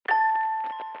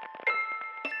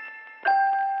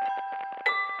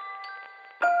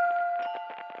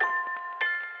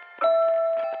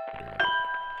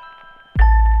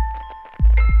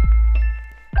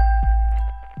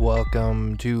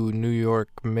Welcome to New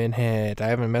York Minute. I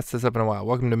haven't messed this up in a while.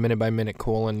 Welcome to Minute by Minute,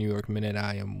 New York Minute.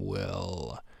 I am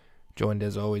Will, joined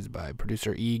as always by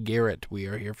producer E. Garrett. We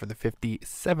are here for the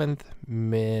 57th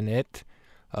minute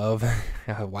of,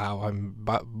 wow, I'm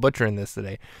butchering this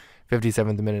today,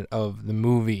 57th minute of the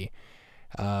movie.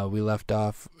 We left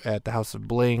off at the House of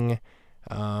Bling,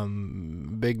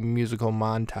 big musical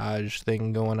montage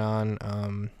thing going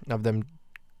on, of them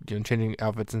changing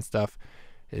outfits and stuff.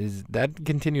 Is that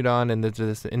continued on into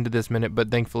this minute,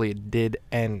 but thankfully it did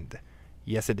end.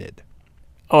 Yes, it did.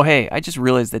 Oh, hey, I just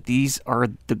realized that these are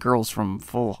the girls from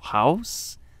Full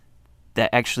House. That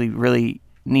actually really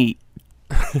neat.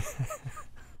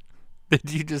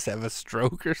 Did you just have a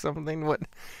stroke or something? What?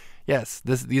 Yes,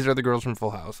 these are the girls from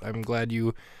Full House. I'm glad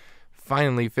you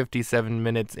finally, 57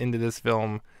 minutes into this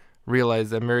film,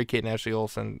 realized that Mary-Kate and Ashley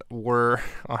Olsen were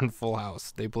on Full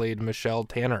House. They played Michelle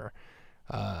Tanner.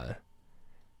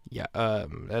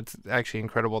 That's actually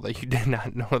incredible that you did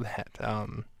not know that.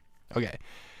 Okay.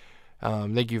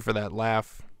 Thank you for that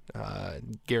laugh,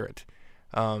 Garrett.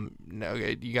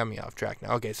 Okay, you got me off track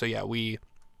now. Okay, so yeah, we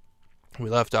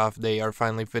left off. They are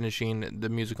finally finishing the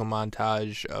musical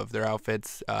montage of their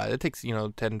outfits. It takes,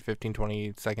 10, 15,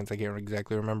 20 seconds. I can't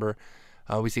exactly remember.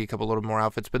 We see a couple little more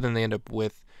outfits, but then they end up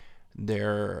with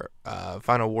their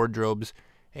final wardrobes,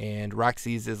 and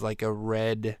Roxy's is like a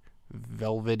red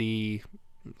velvety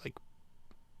like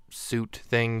suit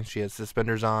thing. She has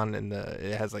suspenders on, and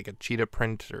it has like a cheetah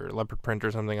print or leopard print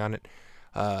or something on it.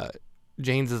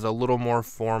 Jane's is a little more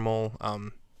formal.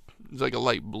 It's like a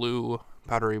light blue,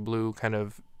 powdery blue kind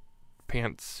of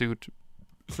pantsuit.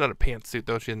 It's not a pantsuit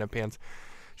though. She doesn't have pants.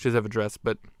 She does have a dress,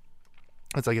 but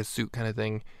it's like a suit kind of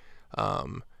thing.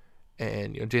 And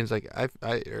Jane's like,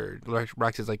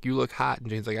 Roxy's like, you look hot, and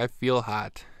Jane's like, I feel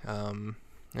hot. And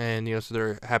so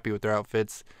they're happy with their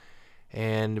outfits.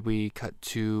 And we cut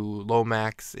to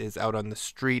Lomax is out on the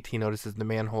street. He notices the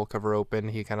manhole cover open.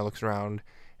 He kind of looks around,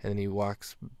 and then he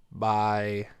walks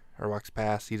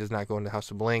past. He does not go into the House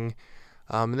of Bling.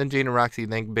 And then Jane and Roxy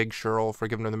thank Big Cheryl for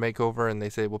giving her the makeover, and they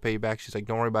say, we'll pay you back. She's like,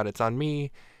 don't worry about it. It's on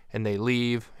me. And they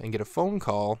leave and get a phone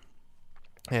call.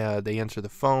 They answer the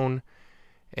phone,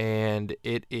 and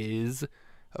it is,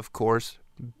 of course,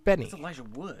 Benny. It's Elijah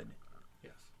Wood.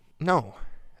 Yes. No.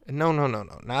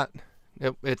 Not...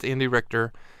 It's Andy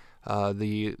Richter,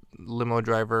 the limo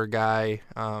driver guy.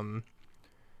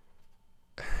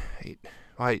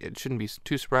 It shouldn't be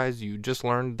too surprised. You just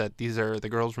learned that these are the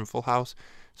girls from Full House,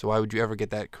 so why would you ever get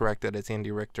that correct, that it's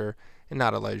Andy Richter and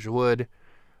not Elijah Wood?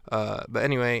 But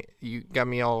anyway, you got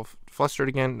me all flustered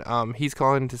again. He's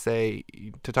calling to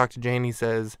talk to Jane. He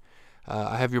says,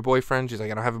 I have your boyfriend. She's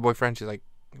like, I don't have a boyfriend.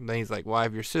 Then he's like, well, I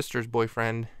have your sister's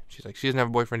boyfriend. She's like, she doesn't have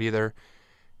a boyfriend either.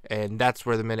 And that's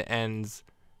where the minute ends.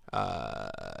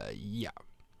 Yeah.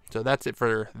 So that's it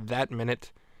for that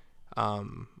minute.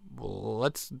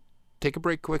 Let's take a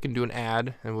break quick and do an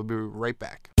ad, and we'll be right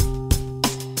back.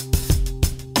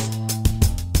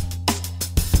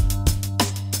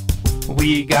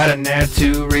 We got an ad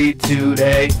to read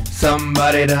today.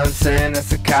 Somebody done sent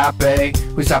us a copy.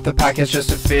 We stopped the podcast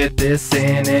just to fit this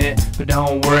in it. But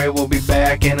don't worry, we'll be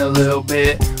back in a little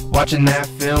bit. Watching that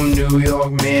film, New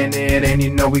York Minute.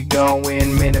 And we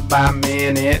going minute by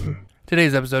minute.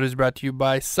 Today's episode is brought to you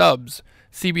by Subs,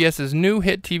 CBS's new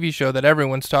hit TV show that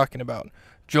everyone's talking about.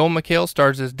 Joel McHale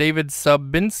stars as David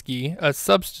Subinski, a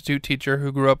substitute teacher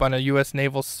who grew up on a U.S.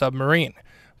 naval submarine.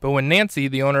 But when Nancy,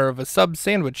 the owner of a sub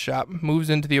sandwich shop,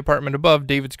 moves into the apartment above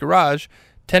David's garage,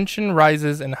 tension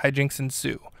rises and hijinks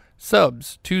ensue.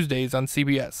 Subs, Tuesdays on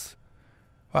CBS.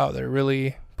 Wow, they're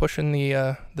really pushing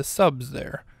the subs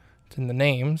there. It's in the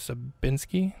name,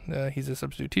 Subinski. He's a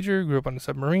substitute teacher, grew up on a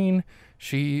submarine.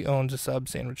 She owns a sub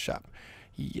sandwich shop.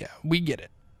 Yeah, we get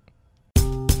it.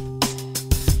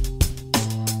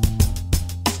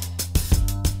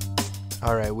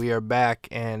 All right, we are back,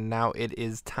 and now it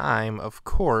is time, of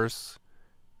course,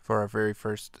 for our very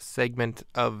first segment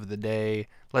of the day.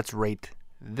 Let's rate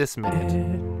this minute.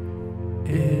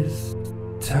 It is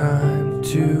time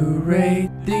to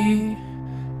rate the...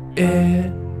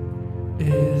 It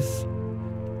is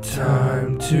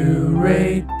time to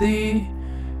rate the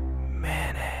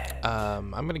minute. I'm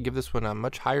going to give this one a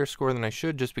much higher score than I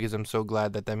should, just because I'm so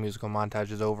glad that musical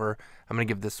montage is over. I'm going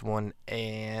to give this one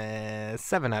a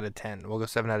 7 out of 10. We'll go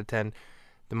 7 out of 10.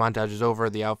 The montage is over.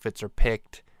 The outfits are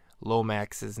picked.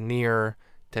 Lomax is near.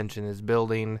 Tension is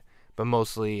building. But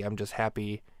mostly, I'm just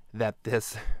happy that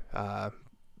this,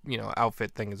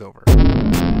 outfit thing is over.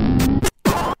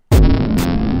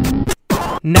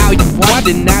 Now you've watched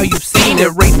it, now you've seen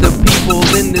it. Rate the people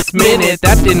in this minute.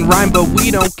 That didn't rhyme, but we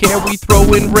don't care. We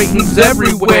throw in ratings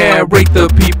everywhere. Rate the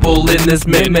people in this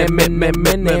minute.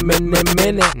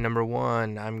 Number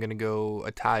 1, I'm gonna go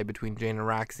a tie between Jane and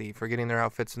Roxy for getting their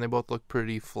outfits, and they both look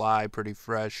pretty fly, pretty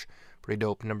fresh, pretty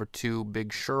dope. Number 2, Big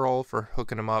Cheryl for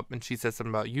hooking them up, and she says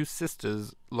something about you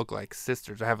sisters look like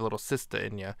sisters. I have a little sister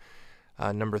in you.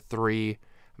 Number 3,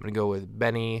 I'm gonna go with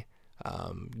Benny,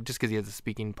 just because he has a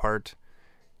speaking part.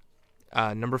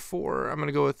 Number 4, I'm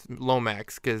gonna go with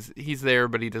Lomax because he's there,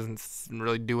 but he doesn't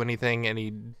really do anything,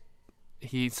 and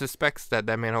he suspects that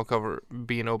manhole cover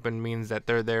being open means that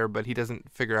they're there, but he doesn't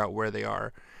figure out where they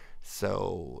are.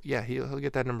 So yeah, he'll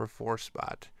get that number 4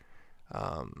 spot.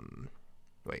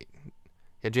 Wait,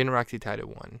 yeah, Jane and Roxy tied at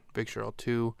 1, Big Cheryl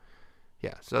 2.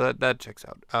 Yeah, so that checks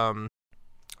out.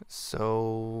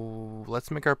 So let's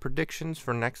make our predictions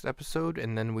for next episode,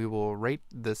 and then we will rate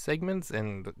the segments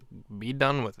and be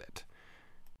done with it.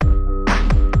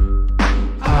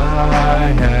 I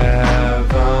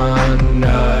have an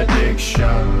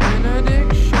addiction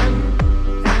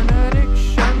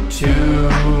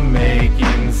to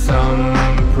making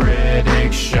some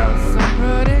predictions.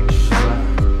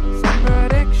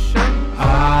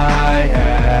 I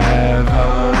have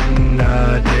an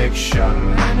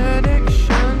addiction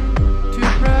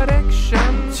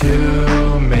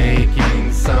to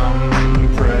making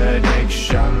some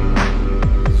predictions.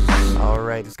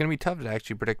 Alright, it's going to be tough to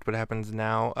actually predict what happens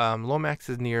now. Lomax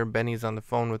is near, Benny's on the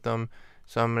phone with them,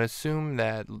 so I'm going to assume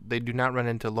that they do not run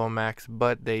into Lomax,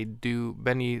 but they do.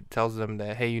 Benny tells them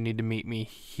that, hey, you need to meet me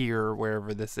here,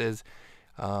 wherever this is,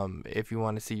 if you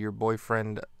want to see your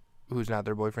boyfriend, who's not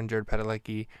their boyfriend, Jared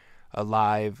Padalecki,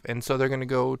 alive. And so they're going to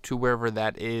go to wherever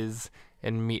that is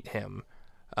and meet him.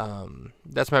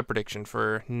 That's my prediction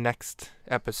for next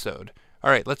episode.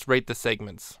 Alright, let's rate the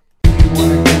segments. We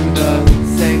want to do the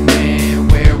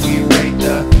segment where we rate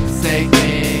the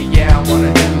segment. Yeah, I want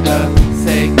to do the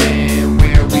segment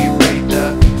where we rate the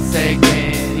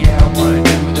segment. Yeah, I want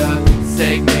to do the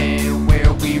segment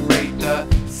where we rate the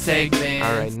segment.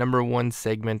 Alright, number 1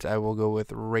 segment, I will go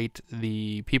with rate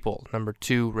the people. Number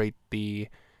 2, rate the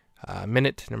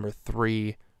minute. Number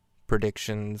 3,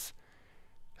 predictions.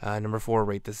 Number 4,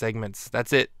 rate the segments.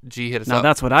 That's it. G, hit us up. Now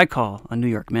that's what I call a New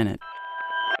York Minute.